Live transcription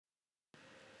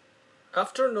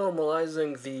After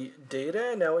normalizing the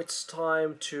data, now it's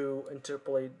time to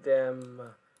interpolate them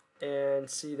and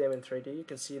see them in 3D. You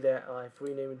can see that I've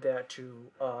renamed that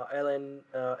to ln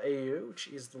AU, which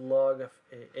is the log of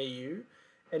AU.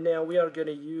 And now we are going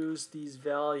to use these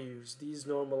values, these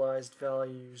normalized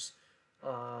values,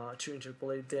 to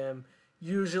interpolate them.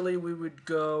 Usually we would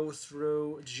go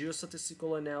through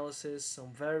geostatistical analysis,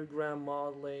 some variogram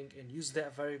modeling, and use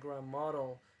that variogram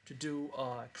model to do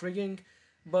kriging.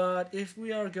 But if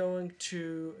we are going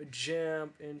to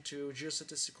jump into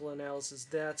geostatistical analysis,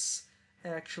 that's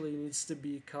actually needs to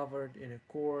be covered in a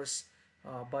course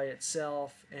by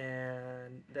itself,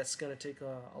 and that's going to take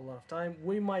a lot of time.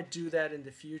 We might do that in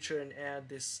the future and add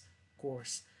this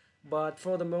course. But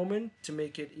for the moment, to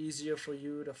make it easier for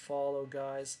you to follow,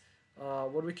 guys,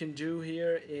 what we can do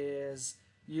here is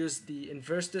use the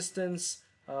inverse distance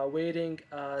weighting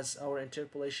as our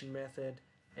interpolation method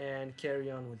and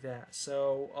carry on with that.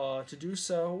 So to do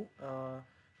so,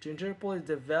 to interpolate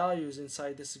the values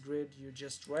inside this grid, you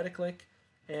just right click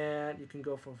and you can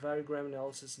go for variogram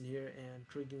analysis in here and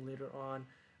kriging later on.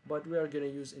 But we are going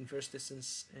to use inverse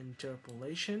distance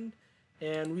interpolation,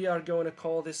 and we are going to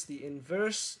call this the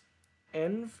inverse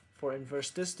env for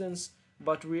inverse distance,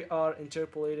 but we are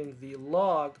interpolating the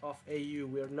log of AU.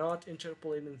 We are not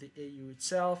interpolating the AU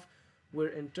itself. We're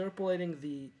interpolating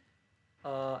the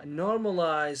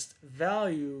normalized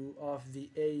value of the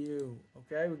AU.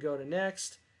 Okay, we go to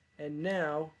next, and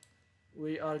now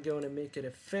we are going to make it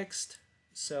a fixed.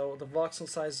 So the voxel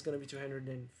size is going to be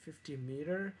 250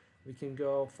 meter. We can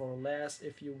go for less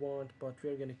if you want, but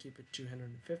we're going to keep it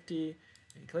 250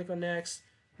 and click on next.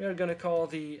 We are going to call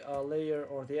the layer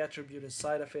or the attribute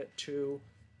inside of it to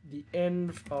the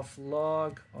env of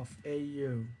log of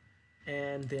AU,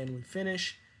 and then we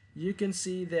finish. You can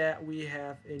see that we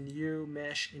have a new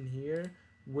mesh in here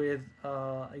with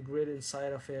a grid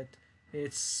inside of it.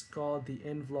 It's called the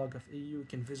env-log of AU. You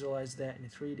can visualize that in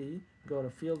 3D. Go to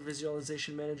Field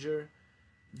Visualization Manager,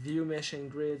 View Mesh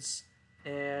and Grids,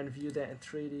 and view that in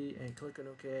 3D and click on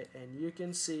OK. And you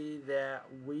can see that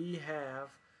we have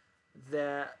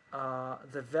that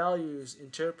the values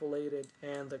interpolated,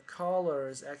 and the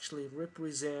colors actually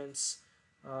represents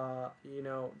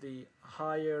the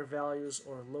higher values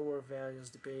or lower values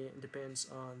depends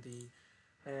on the,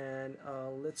 and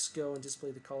let's go and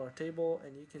display the color table,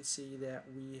 and you can see that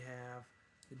we have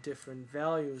the different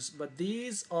values. But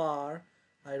these are,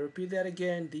 I repeat that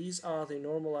again, these are the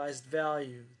normalized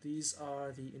value. These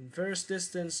are the inverse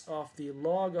distance of the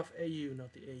log of AU,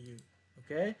 not the AU.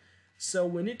 Okay, so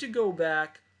we need to go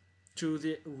back to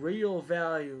the real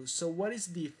value. So what is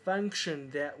the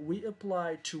function that we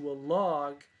apply to a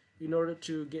log in order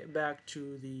to get back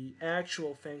to the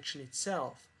actual function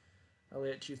itself? I'll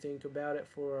let you think about it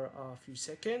for a few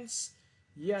seconds.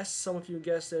 Yes, some of you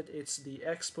guessed it, it's the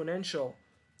exponential.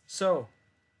 So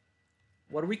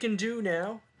what we can do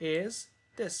now is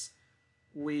this.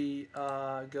 We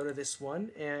go to this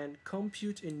one and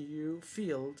compute a new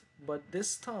field, but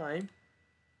this time,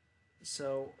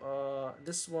 so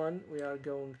this one we are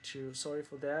going to, sorry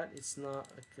for that, it's not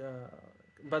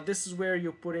but this is where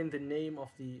you put in the name of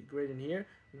the grid in here.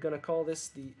 We're gonna call this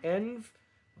the env,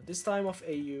 this time of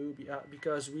AU,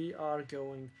 because we are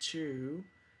going to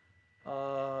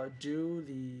do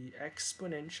the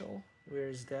exponential. Where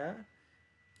is that?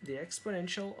 The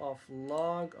exponential of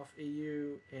log of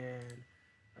AU,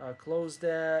 and close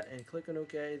that and click on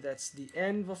OK. That's the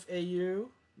env of AU.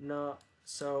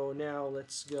 So now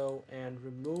let's go and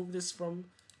remove this from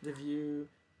the view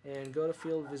and go to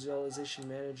Field Visualization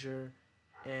Manager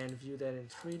and view that in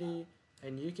 3D,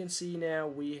 and you can see now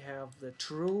we have the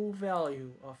true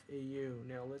value of AU.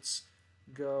 Now let's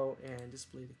go and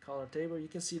display the color table. You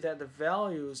can see that the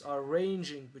values are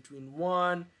ranging between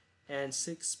 1 and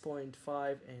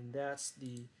 6.5, and that's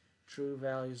the true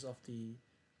values of the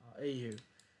AU.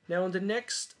 Now in the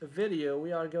next video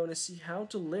we are going to see how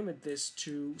to limit this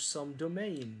to some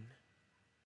domain.